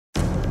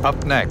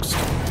Up next,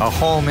 a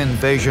home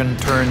invasion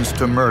turns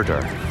to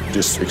murder.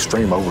 Just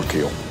extreme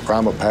overkill.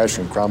 Crime of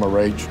passion, crime of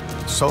rage.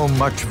 So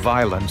much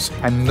violence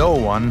and no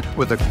one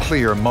with a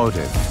clear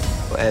motive.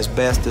 As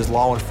best as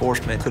law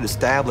enforcement could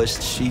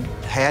establish, she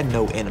had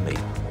no enemy.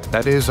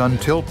 That is,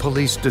 until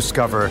police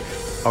discover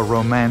a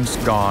romance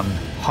gone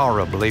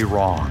horribly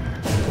wrong.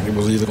 It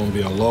was either going to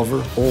be a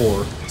lover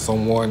or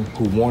someone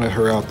who wanted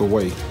her out the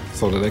way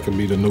so that they could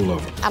be the new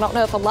lover. I don't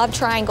know if a love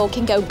triangle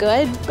can go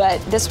good, but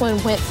this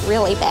one went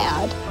really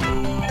bad.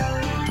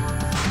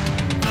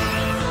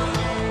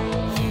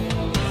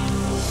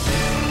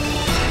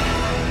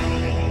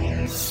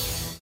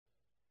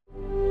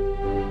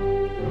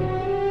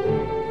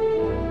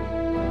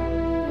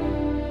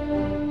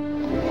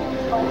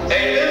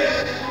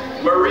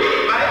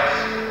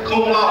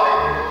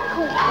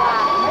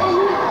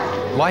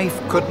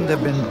 Life couldn't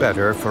have been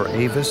better for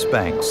Avis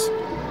Banks.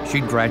 She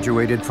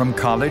graduated from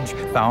college,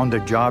 found a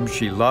job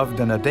she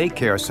loved in a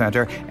daycare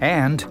center,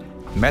 and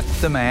met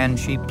the man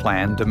she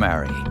planned to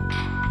marry.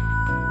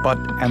 But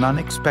an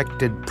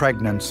unexpected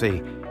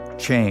pregnancy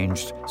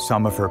changed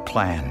some of her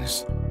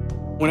plans.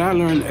 When I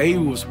learned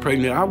Ava was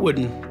pregnant, I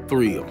wasn't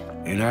thrilled.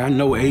 And I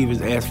know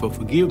Ava's asked for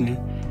forgiveness,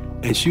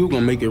 and she was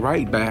gonna make it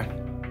right by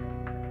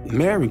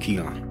marrying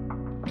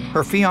Keon.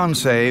 Her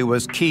fiancé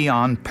was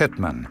Keon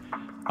Pittman,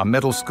 a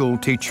middle school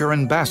teacher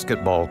and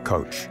basketball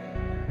coach.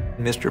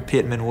 Mr.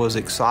 Pittman was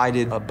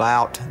excited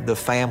about the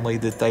family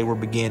that they were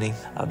beginning.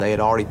 They had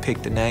already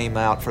picked a name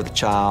out for the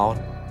child.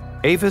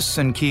 Avis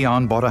and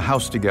Keon bought a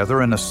house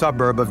together in a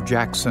suburb of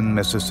Jackson,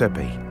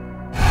 Mississippi.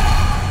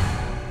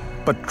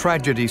 But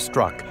tragedy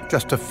struck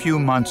just a few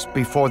months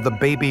before the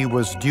baby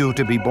was due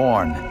to be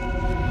born.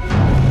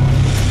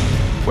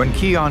 When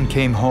Keon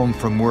came home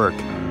from work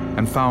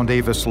and found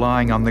Avis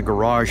lying on the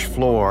garage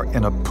floor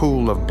in a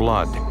pool of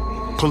blood,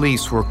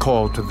 police were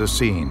called to the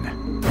scene.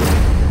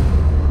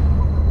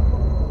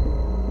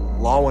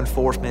 Law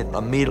enforcement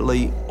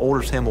immediately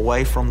orders him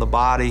away from the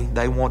body.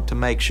 They want to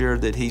make sure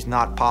that he's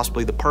not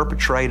possibly the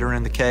perpetrator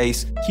in the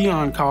case.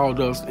 Keon called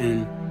us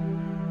and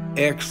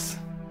asked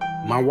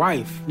my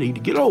wife, "Need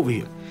to get over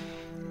here."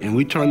 And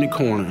we turned the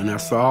corner and I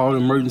saw the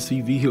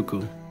emergency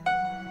vehicle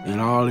and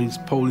all these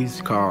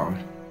police cars.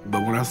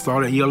 But when I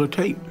saw that yellow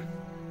tape,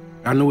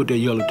 I knew what that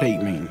yellow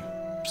tape means.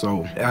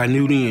 So I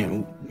knew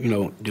then,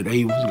 that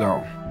Ava was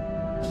gone.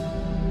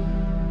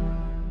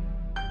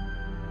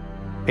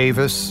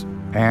 Avis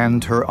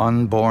and her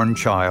unborn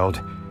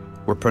child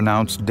were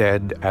pronounced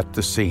dead at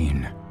the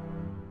scene.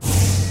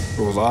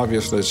 It was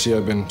obvious that she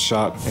had been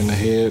shot in the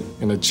head,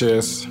 in the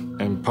chest,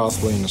 and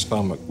possibly in the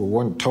stomach. We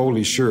weren't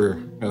totally sure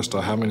as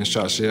to how many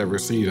shots she had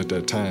received at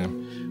that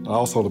time. It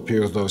also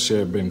appears as though she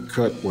had been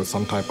cut with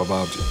some type of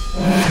object.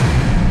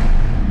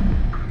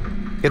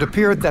 It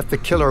appeared that the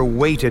killer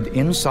waited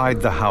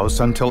inside the house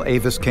until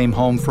Avis came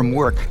home from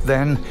work,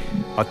 then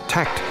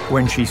attacked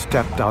when she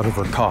stepped out of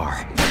her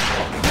car.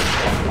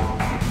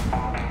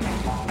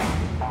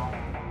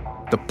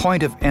 The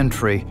point of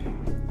entry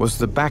was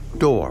the back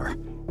door,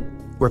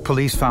 where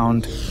police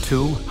found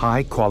 2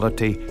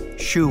 high-quality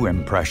shoe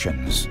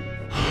impressions.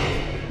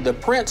 The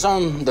prints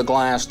on the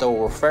glass door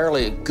were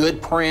fairly good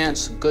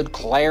prints, good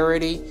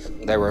clarity.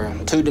 They were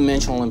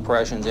 2-dimensional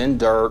impressions in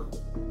dirt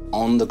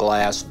on the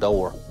glass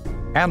door.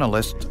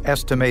 Analysts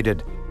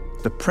estimated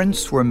the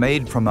prints were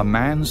made from a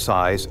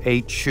man-size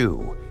 8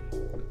 shoe.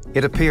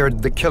 It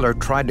appeared the killer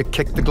tried to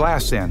kick the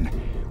glass in.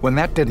 When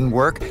that didn't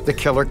work, the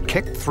killer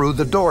kicked through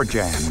the door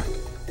jamb.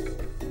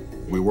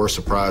 We were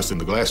surprised that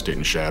the glass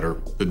didn't shatter.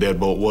 The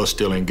deadbolt was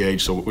still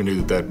engaged, so we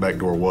knew that back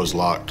door was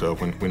locked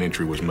when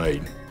entry was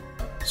made.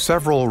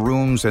 Several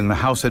rooms in the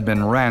house had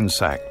been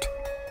ransacked.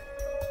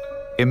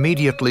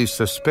 Immediately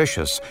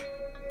suspicious,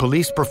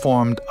 police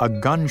performed a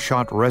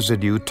gunshot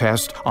residue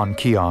test on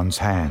Keon's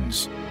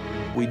hands.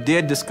 We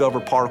did discover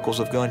particles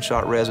of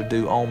gunshot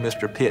residue on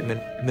Mr. Pittman.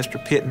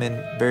 Mr.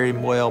 Pittman very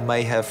well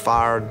may have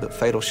fired the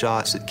fatal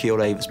shots that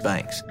killed Avis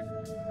Banks.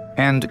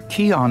 And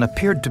Keon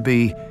appeared to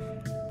be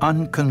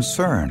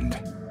unconcerned.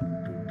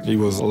 He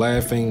was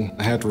laughing.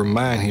 I had to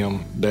remind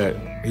him that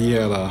he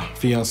had a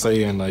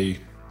fiancée and a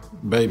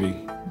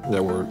baby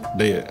that were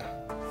dead.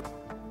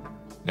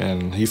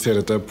 And he said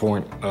at that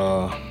point,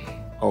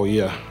 oh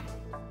yeah.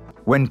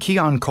 When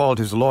Keon called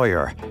his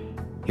lawyer,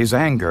 his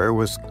anger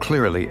was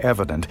clearly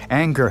evident.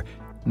 Anger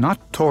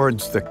not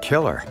towards the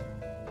killer,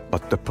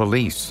 but the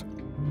police.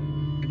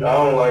 I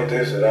don't like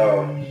this at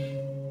all.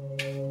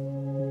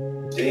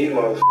 These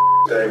motherfuckers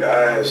think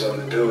I had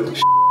something to do with the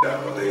shit, I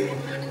believe.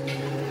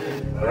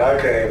 When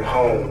I came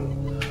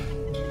home,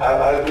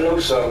 I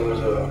knew something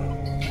was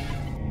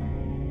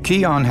up.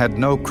 Keon had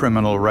no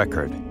criminal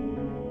record,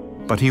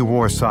 but he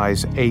wore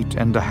size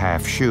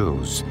 8.5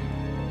 shoes,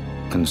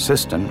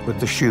 consistent with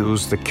the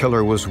shoes the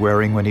killer was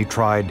wearing when he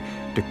tried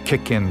to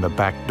kick in the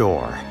back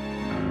door.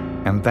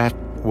 And that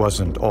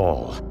wasn't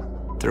all.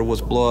 There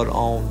was blood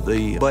on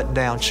the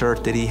button-down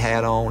shirt that he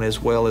had on,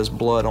 as well as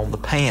blood on the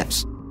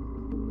pants.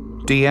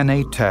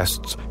 DNA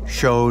tests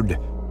showed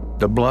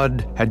the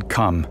blood had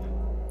come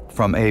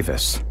from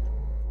Avis.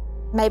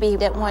 Maybe he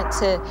didn't want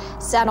to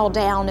settle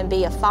down and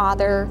be a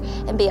father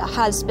and be a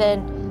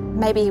husband.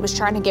 Maybe he was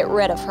trying to get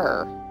rid of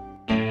her.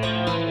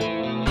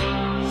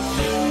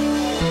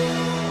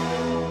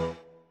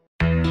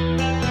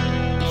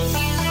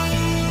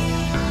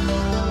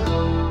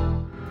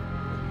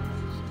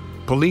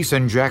 Police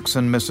in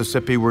Jackson,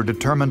 Mississippi were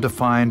determined to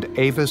find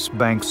Avis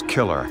Banks'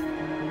 killer.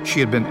 She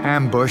had been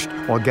ambushed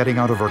while getting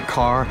out of her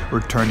car,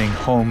 returning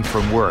home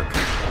from work.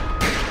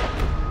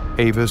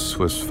 Avis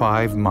was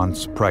 5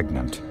 months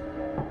pregnant.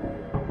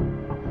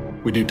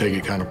 We do take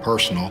it kind of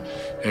personal,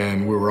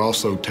 and we were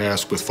also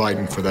tasked with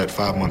fighting for that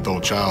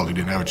 5-month-old child who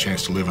didn't have a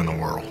chance to live in the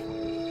world.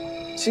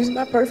 She's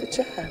my perfect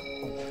child.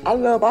 I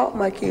love all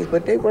my kids,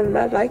 but they were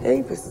not like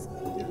Avis.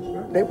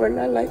 They were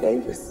not like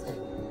Avis.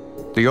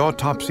 The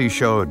autopsy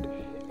showed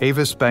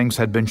Avis Banks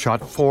had been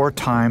shot 4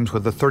 times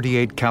with a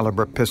 .38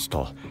 caliber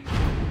pistol.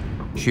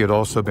 She had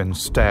also been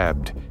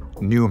stabbed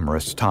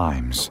numerous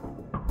times.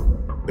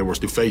 There was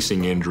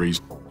defacing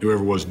injuries.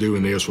 Whoever was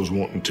doing this was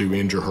wanting to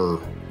injure her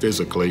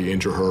physically,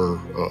 injure her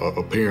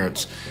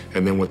appearance,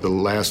 and then with the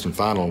last and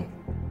final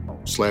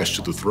slash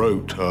to the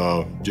throat,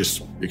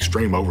 just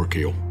extreme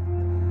overkill.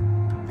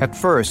 At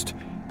first,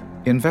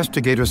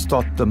 investigators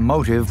thought the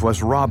motive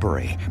was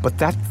robbery, but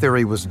that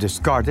theory was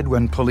discarded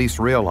when police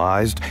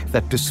realized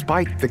that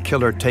despite the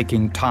killer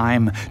taking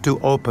time to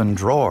open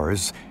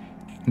drawers,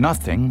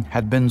 nothing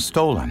had been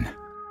stolen.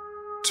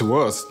 To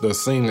us, the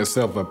scene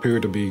itself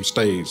appeared to be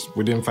staged.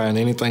 We didn't find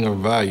anything of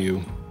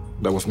value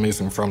that was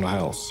missing from the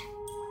house.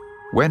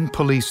 When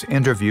police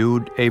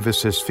interviewed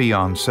Avis's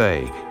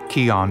fiancé,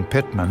 Keon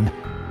Pittman,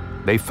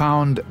 they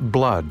found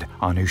blood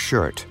on his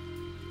shirt.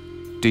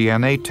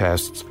 DNA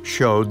tests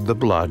showed the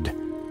blood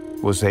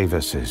was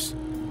Avis's.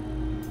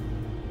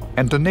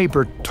 And a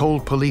neighbor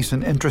told police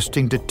an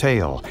interesting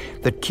detail,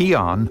 that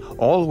Keon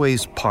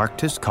always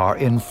parked his car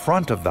in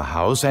front of the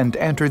house and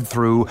entered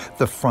through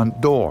the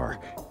front door.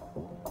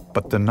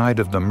 But the night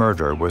of the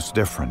murder was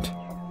different.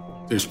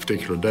 This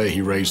particular day,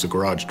 he raised the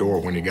garage door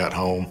when he got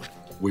home.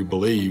 We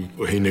believe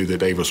he knew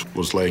that Avis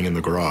was laying in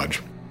the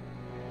garage.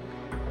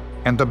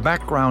 And the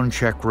background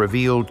check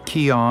revealed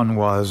Keon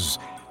was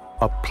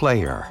a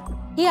player.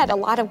 He had a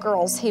lot of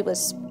girls he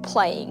was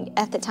playing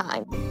at the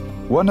time.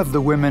 One of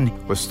the women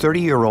was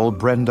 30-year-old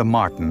Brenda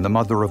Martin, the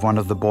mother of one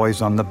of the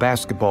boys on the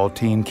basketball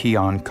team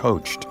Keon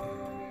coached.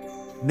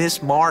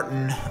 Miss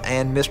Martin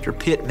and Mr.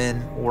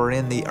 Pittman were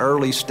in the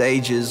early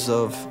stages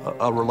of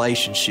a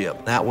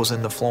relationship. That was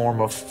in the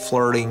form of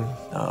flirting,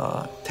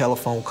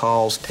 telephone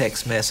calls,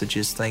 text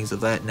messages, things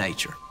of that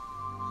nature.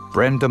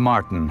 Brenda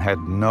Martin had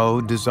no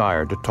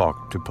desire to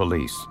talk to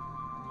police.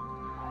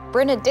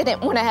 Brenda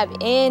didn't want to have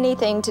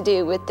anything to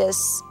do with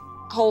this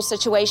whole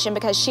situation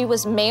because she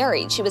was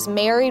married. She was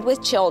married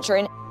with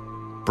children.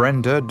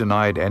 Brenda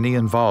denied any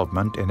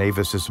involvement in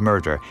Avis's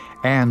murder,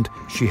 and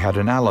she had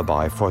an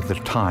alibi for the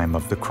time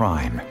of the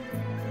crime.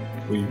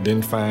 We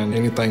didn't find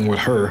anything with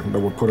her that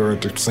would put her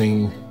at the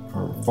scene,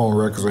 or phone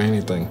records or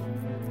anything.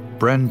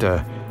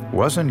 Brenda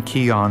wasn't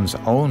Keon's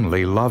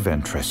only love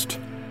interest.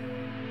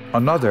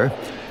 Another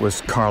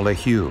was Carla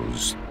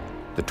Hughes,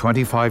 the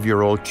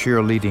 25-year-old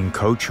cheerleading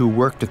coach who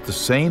worked at the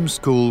same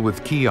school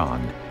with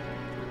Keon.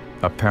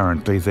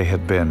 Apparently, they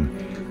had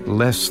been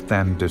less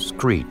than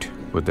discreet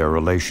with their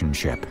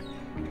relationship.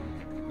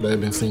 They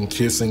had been seen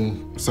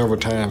kissing several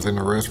times in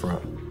the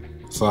restaurant,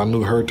 so I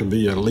knew her to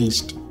be at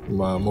least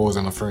more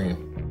than a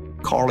friend.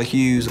 Carla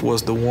Hughes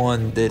was the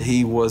one that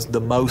he was the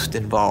most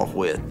involved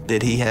with,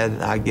 that he had,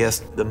 I guess,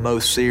 the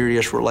most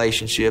serious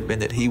relationship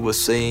and that he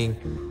was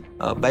seeing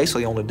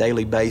basically on a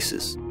daily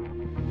basis.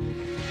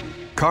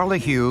 Carla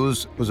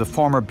Hughes was a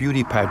former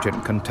beauty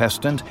pageant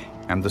contestant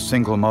and the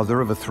single mother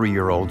of a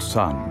 3-year-old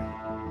son.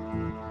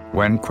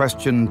 When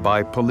questioned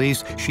by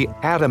police, she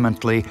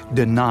adamantly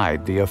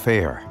denied the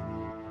affair.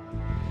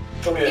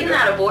 He's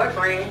not a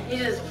boyfriend,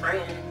 he's just a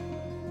friend.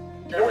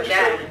 That's a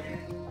guy.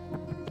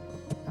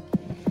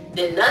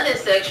 There's nothing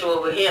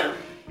sexual with him.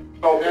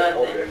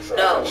 Nothing.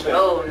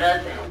 No,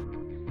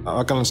 nothing.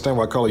 I can understand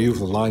why Carla Hughes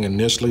was lying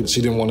initially.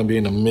 She didn't want to be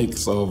in the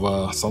mix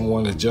of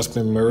someone that's just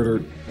been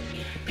murdered.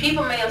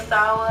 People may have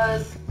saw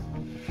us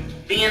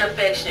being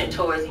affectionate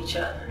towards each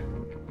other,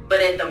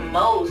 but at the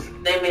most,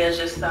 they may have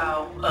just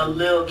saw a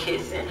little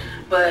kissing.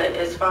 But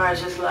as far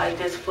as just like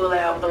this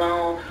full-out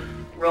blown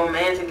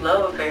romantic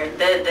love affair,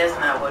 that's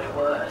not what it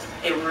was.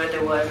 It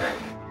really wasn't.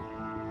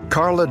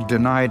 Carla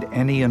denied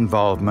any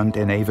involvement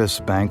in Avis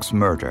Banks'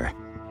 murder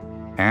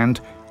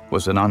and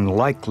was an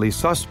unlikely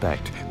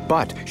suspect,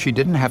 but she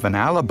didn't have an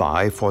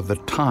alibi for the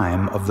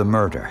time of the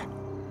murder.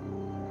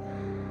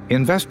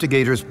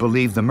 Investigators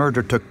believe the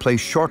murder took place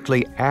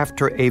shortly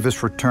after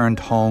Avis returned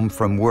home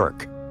from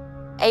work.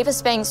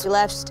 Avis Banks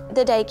left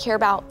the daycare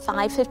about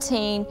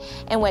 5:15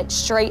 and went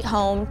straight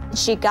home.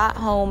 She got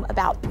home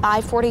about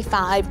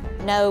 5:45.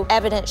 No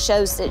evidence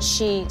shows that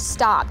she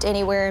stopped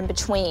anywhere in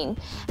between.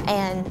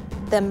 And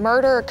the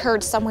murder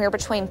occurred somewhere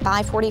between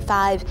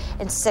 5:45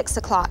 and 6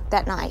 o'clock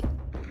that night.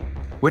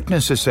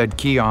 Witnesses said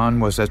Keon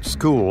was at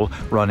school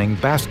running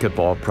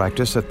basketball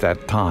practice at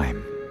that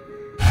time.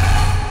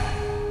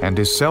 and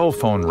his cell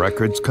phone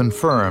records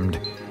confirmed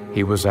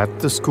he was at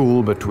the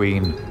school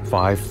between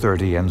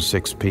 5:30 and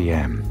 6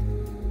 p.m.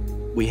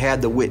 We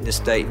had the witness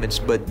statements,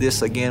 but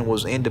this again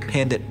was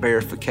independent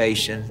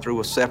verification through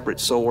a separate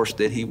source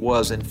that he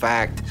was in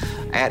fact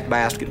at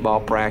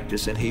basketball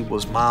practice and he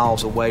was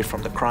miles away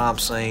from the crime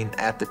scene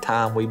at the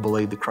time we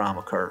believe the crime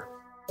occurred.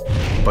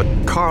 But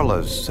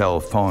Carla's cell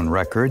phone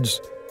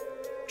records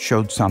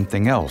showed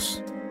something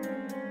else.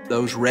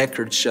 Those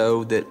records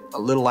show that a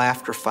little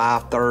after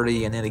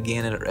 5:30 and then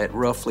again at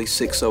roughly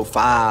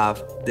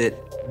 6:05 that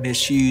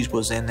Miss Hughes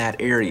was in that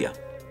area,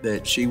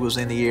 that she was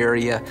in the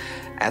area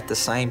at the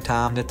same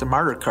time that the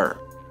murder occurred.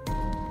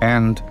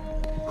 And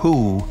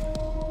who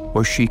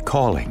was she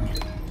calling?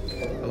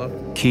 Hello?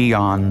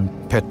 Keon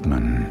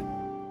Pittman.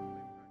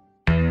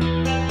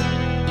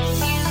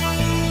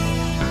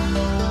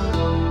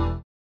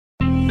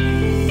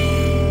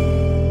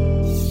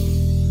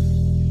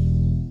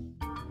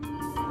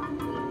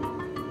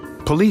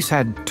 Police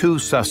had two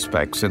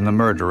suspects in the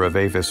murder of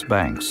Avis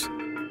Banks.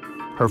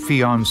 Her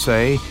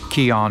fiancé,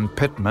 Keon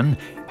Pittman,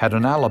 had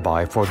an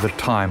alibi for the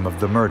time of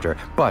the murder,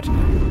 but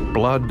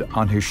blood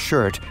on his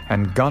shirt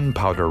and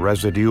gunpowder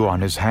residue on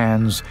his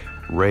hands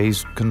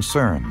raised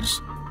concerns.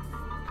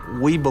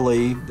 We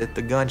believe that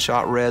the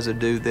gunshot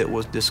residue that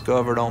was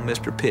discovered on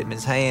Mr.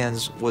 Pittman's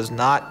hands was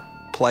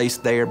not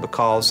placed there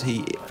because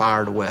he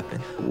fired a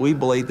weapon. We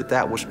believe that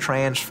that was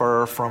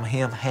transfer from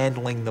him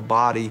handling the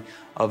body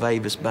of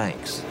Avis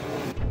Banks.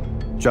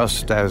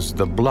 Just as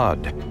the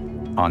blood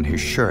on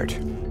his shirt.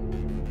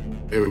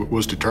 It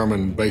was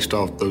determined based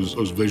off those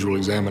visual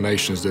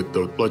examinations that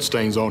the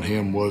bloodstains on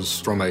him was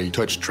from a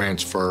touch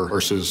transfer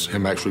versus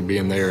him actually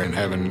being there and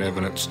having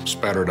evidence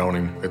spattered on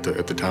him at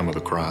the time of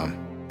the crime.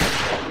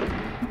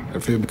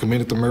 If he had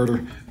committed the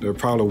murder, there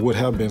probably would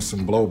have been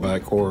some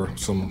blowback or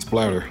some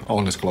splatter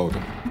on his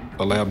clothing.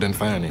 The lab didn't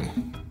find any.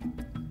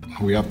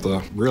 We have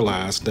to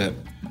realize that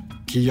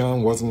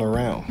Keon wasn't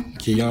around.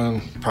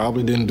 Keon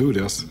probably didn't do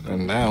this,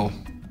 and now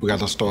we got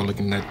to start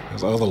looking at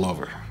his other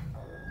lover,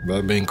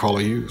 that being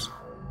Carla Hughes.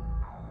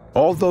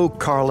 Although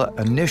Carla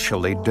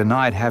initially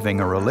denied having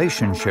a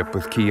relationship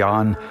with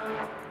Keon,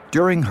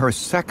 during her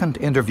second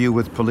interview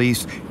with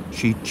police,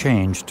 she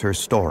changed her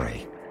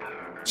story.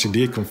 She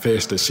did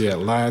confess that she had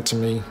lied to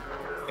me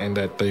and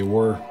that they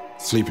were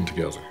sleeping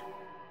together.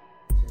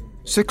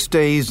 6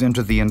 days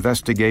into the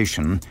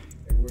investigation,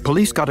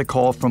 police got a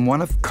call from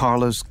one of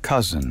Carla's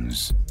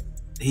cousins.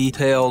 He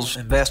tells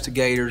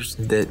investigators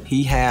that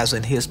he has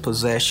in his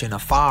possession a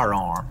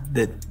firearm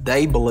that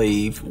they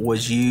believe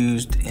was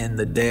used in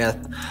the death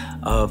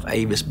of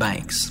Avis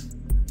Banks.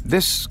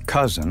 This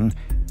cousin,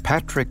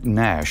 Patrick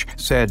Nash,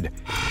 said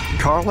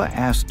Carla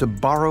asked to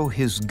borrow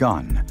his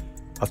gun,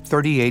 a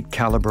 .38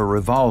 caliber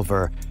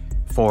revolver,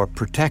 for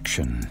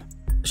protection.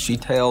 She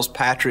tells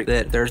Patrick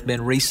that there's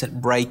been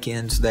recent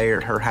break-ins there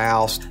at her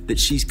house, that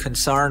she's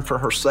concerned for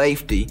her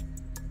safety.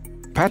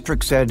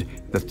 Patrick said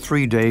that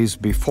 3 days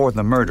before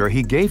the murder,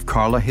 he gave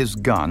Carla his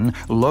gun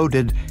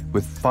loaded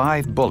with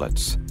 5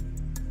 bullets.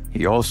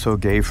 He also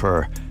gave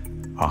her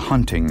a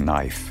hunting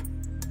knife.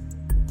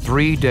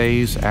 3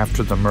 days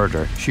after the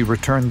murder, she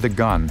returned the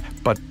gun,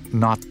 but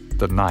not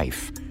the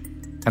knife.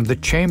 And the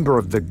chamber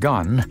of the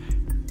gun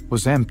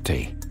was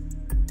empty.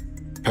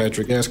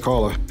 Patrick asked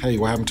Carla, hey,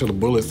 what happened to the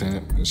bullets in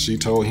it? And she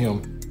told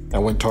him, I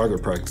went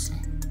target practicing.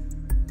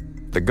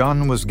 The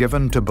gun was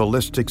given to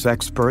ballistics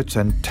experts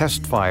and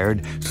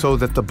test-fired so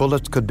that the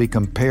bullets could be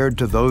compared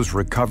to those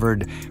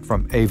recovered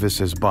from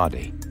Avis's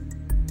body.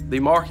 The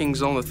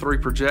markings on the 3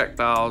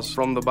 projectiles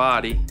from the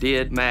body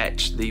did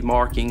match the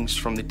markings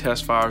from the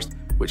test fires,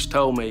 which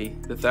told me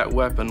that that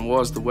weapon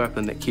was the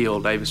weapon that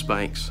killed Avis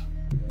Banks.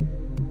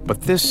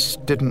 But this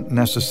didn't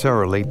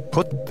necessarily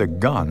put the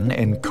gun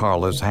in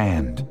Carla's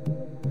hand.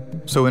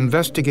 So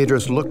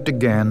investigators looked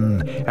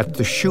again at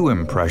the shoe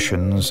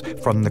impressions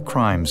from the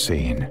crime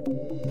scene.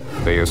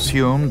 They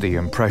assumed the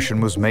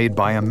impression was made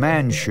by a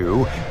man's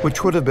shoe,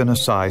 which would have been a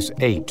size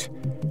 8.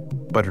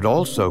 But it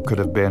also could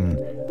have been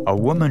a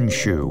woman's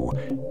shoe,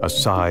 a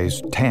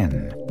size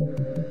 10.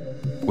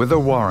 With a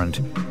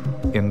warrant,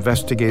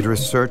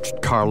 investigators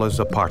searched Carla's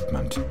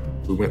apartment.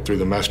 We went through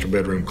the master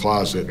bedroom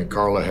closet, and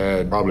Carla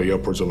had probably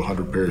upwards of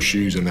 100 pair of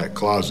shoes in that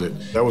closet.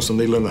 That was the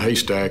needle in the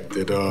haystack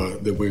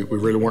that we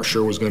really weren't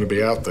sure was going to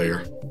be out there.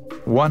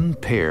 One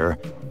pair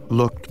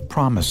looked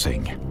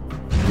promising.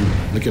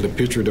 Look at the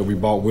picture that we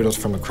brought with us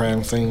from the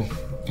crime scene,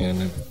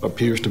 and it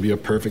appears to be a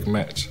perfect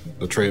match,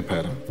 the tread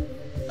pattern.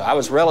 I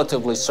was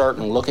relatively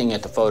certain, looking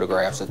at the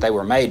photographs, that they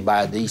were made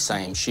by the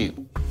same shoe.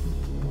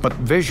 But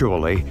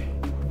visually,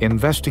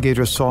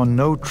 investigators saw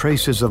no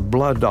traces of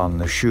blood on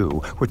the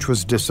shoe, which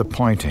was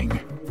disappointing.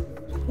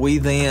 We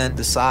then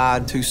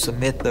decide to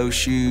submit those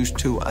shoes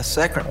to a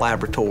second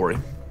laboratory.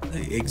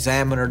 The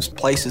examiner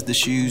places the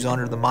shoes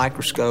under the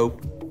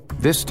microscope.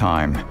 This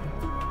time,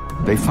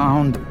 they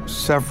found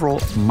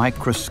several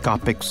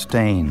microscopic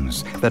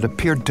stains that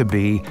appeared to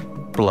be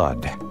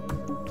blood.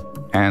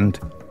 And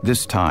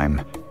this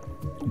time,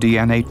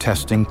 DNA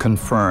testing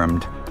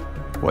confirmed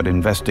what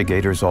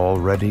investigators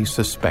already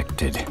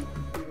suspected.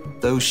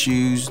 Those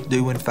shoes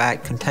do in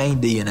fact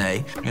contain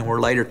DNA and were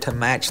later to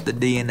match the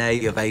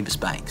DNA of Avis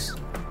Banks.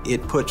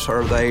 It puts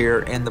her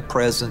there in the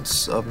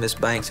presence of Miss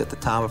Banks at the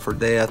time of her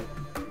death.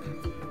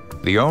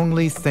 The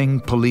only thing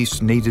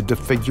police needed to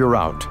figure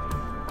out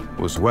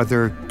was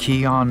whether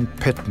Keon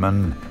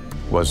Pittman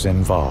was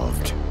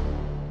involved.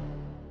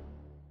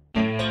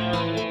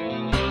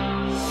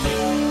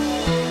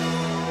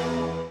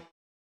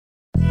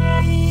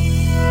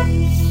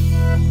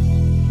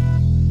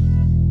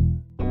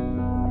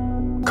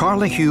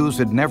 Carla Hughes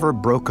had never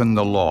broken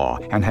the law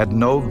and had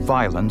no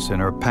violence in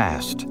her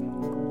past.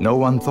 No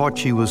one thought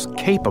she was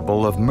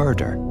capable of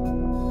murder.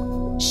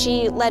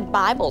 She led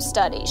Bible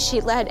studies, she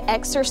led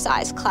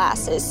exercise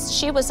classes,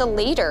 she was a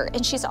leader,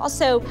 and she's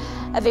also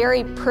a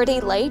very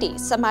pretty lady,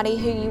 somebody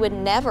who you would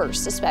never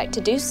suspect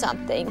to do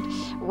something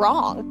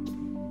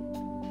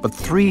wrong. But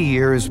 3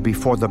 years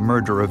before the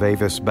murder of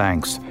Avis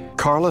Banks,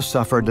 Carla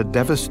suffered a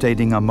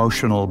devastating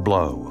emotional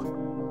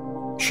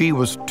blow. She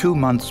was 2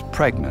 months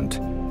pregnant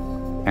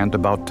and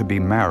about to be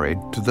married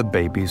to the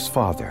baby's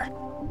father.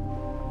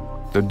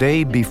 The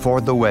day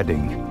before the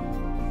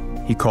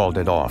wedding, he called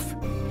it off.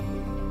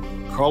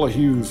 Carla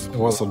Hughes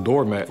was a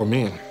doormat for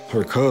men.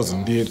 Her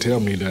cousin did tell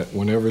me that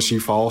whenever she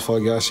falls for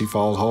a guy, she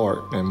falls hard,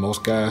 and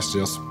most guys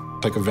just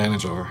take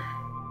advantage of her.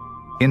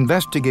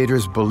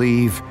 Investigators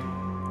believe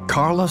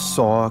Carla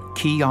saw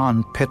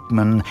Keon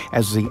Pittman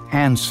as the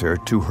answer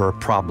to her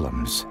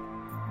problems.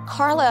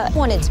 Carla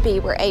wanted to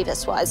be where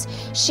Avis was.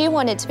 She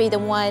wanted to be the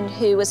one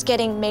who was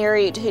getting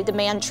married, who the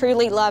man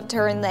truly loved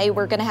her, and they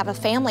were going to have a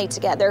family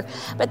together,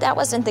 but that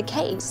wasn't the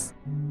case.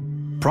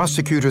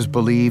 Prosecutors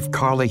believe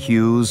Carla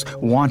Hughes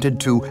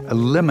wanted to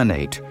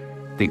eliminate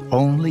the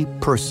only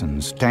person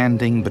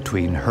standing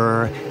between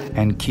her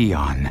and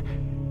Keon,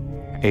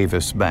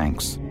 Avis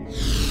Banks.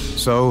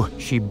 So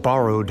she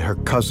borrowed her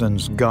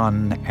cousin's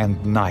gun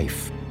and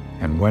knife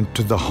and went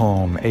to the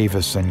home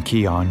Avis and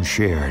Keon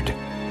shared.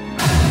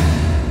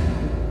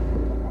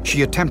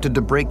 She attempted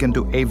to break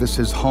into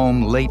Avis's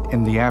home late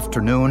in the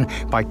afternoon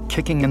by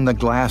kicking in the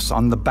glass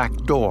on the back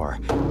door,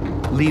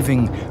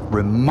 leaving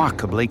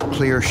remarkably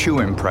clear shoe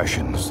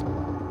impressions.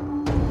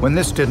 When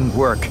this didn't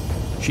work,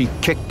 she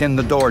kicked in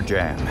the door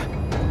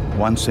jamb.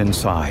 Once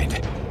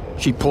inside,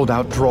 she pulled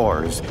out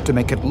drawers to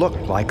make it look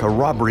like a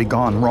robbery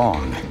gone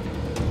wrong,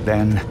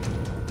 then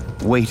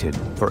waited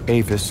for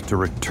Avis to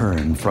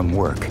return from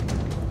work.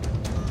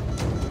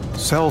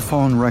 Cell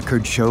phone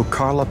records show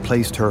Carla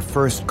placed her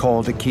first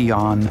call to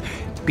Keon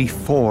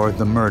before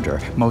the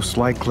murder, most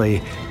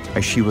likely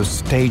as she was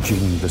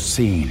staging the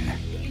scene.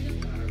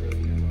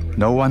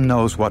 No one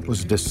knows what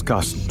was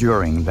discussed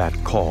during that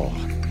call.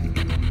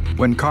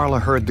 When Carla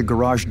heard the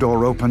garage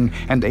door open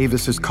and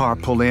Avis's car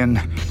pull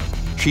in,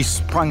 she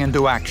sprung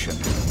into action.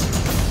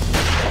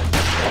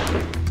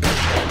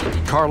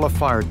 Carla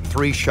fired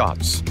 3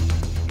 shots,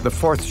 the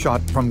 4th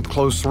shot from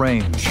close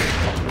range,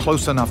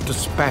 close enough to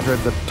spatter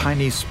the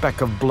tiny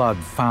speck of blood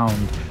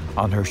found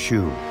on her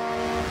shoe.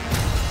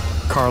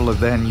 Carla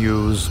then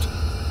used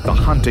the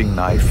hunting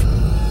knife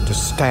to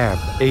stab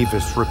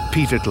Avis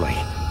repeatedly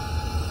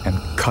and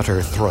cut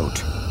her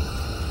throat.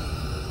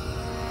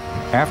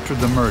 After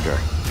the murder,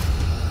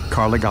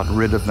 Carla got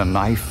rid of the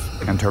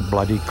knife and her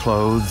bloody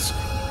clothes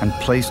and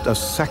placed a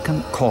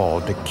second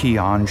call to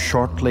Keon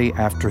shortly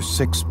after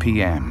 6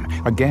 p.m.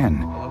 Again,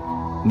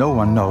 no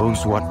one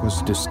knows what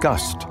was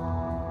discussed.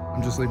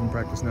 I'm just leaving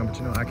practice now, but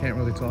I can't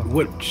really talk.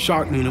 What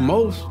shocked me the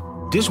most,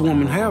 this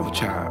woman have a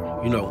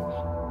child,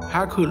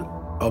 How could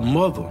a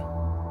mother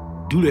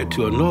do that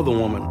to another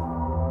woman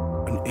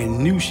and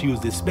knew she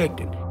was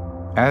expecting?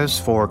 As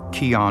for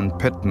Keon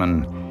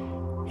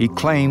Pittman, he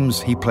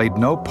claims he played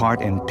no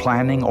part in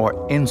planning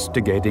or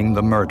instigating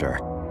the murder,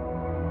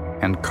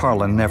 and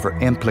Carla never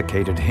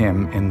implicated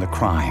him in the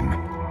crime.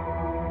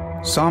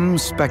 Some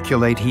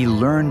speculate he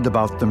learned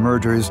about the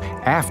murders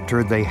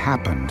after they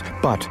happened,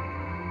 but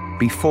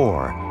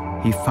before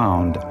he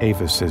found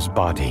Avis's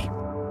body.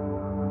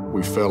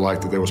 We felt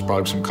like that there was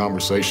probably some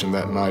conversation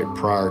that night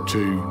prior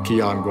to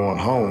Keon going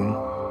home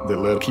that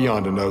led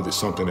Keon to know that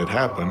something had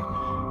happened,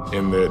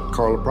 and that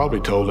Carla probably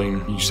told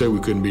him, "You said we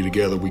couldn't be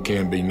together, we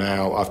can be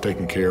now. I've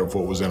taken care of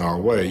what was in our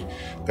way."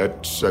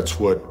 That's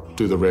what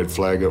threw the red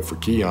flag up for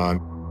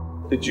Keon.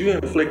 Did you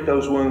inflict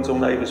those wounds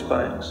on Avis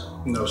Banks?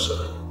 No,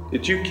 sir.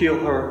 Did you kill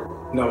her?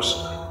 No,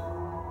 sir.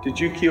 Did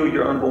you kill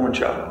your unborn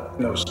child?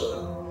 No,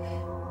 sir.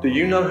 Do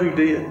you know who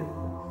did?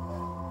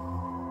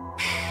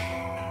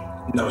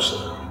 No,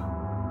 sir.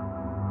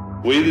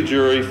 We, the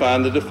jury,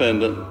 find the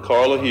defendant,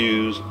 Carla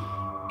Hughes,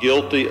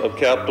 guilty of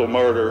capital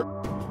murder.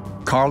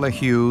 Carla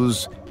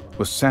Hughes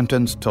was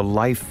sentenced to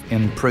life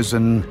in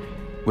prison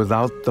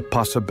without the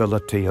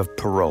possibility of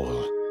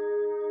parole.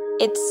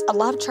 It's a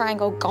love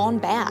triangle gone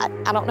bad.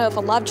 I don't know if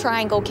a love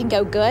triangle can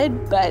go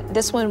good, but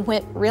this one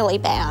went really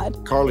bad.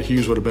 Carla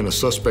Hughes would have been a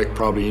suspect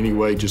probably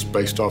anyway, just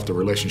based off the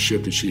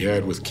relationship that she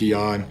had with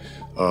Keon.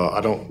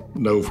 I don't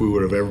know if we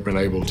would have ever been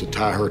able to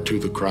tie her to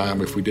the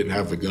crime if we didn't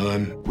have the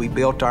gun. We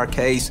built our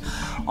case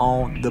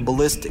on the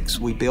ballistics.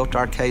 We built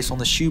our case on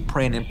the shoe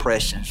print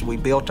impressions. We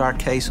built our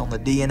case on the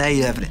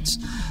DNA evidence.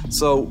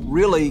 So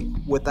really,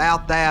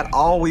 without that,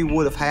 all we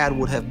would have had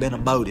would have been a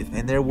motive,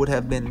 and there would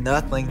have been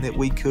nothing that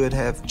we could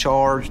have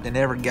charged and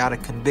ever got a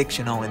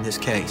conviction on in this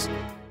case.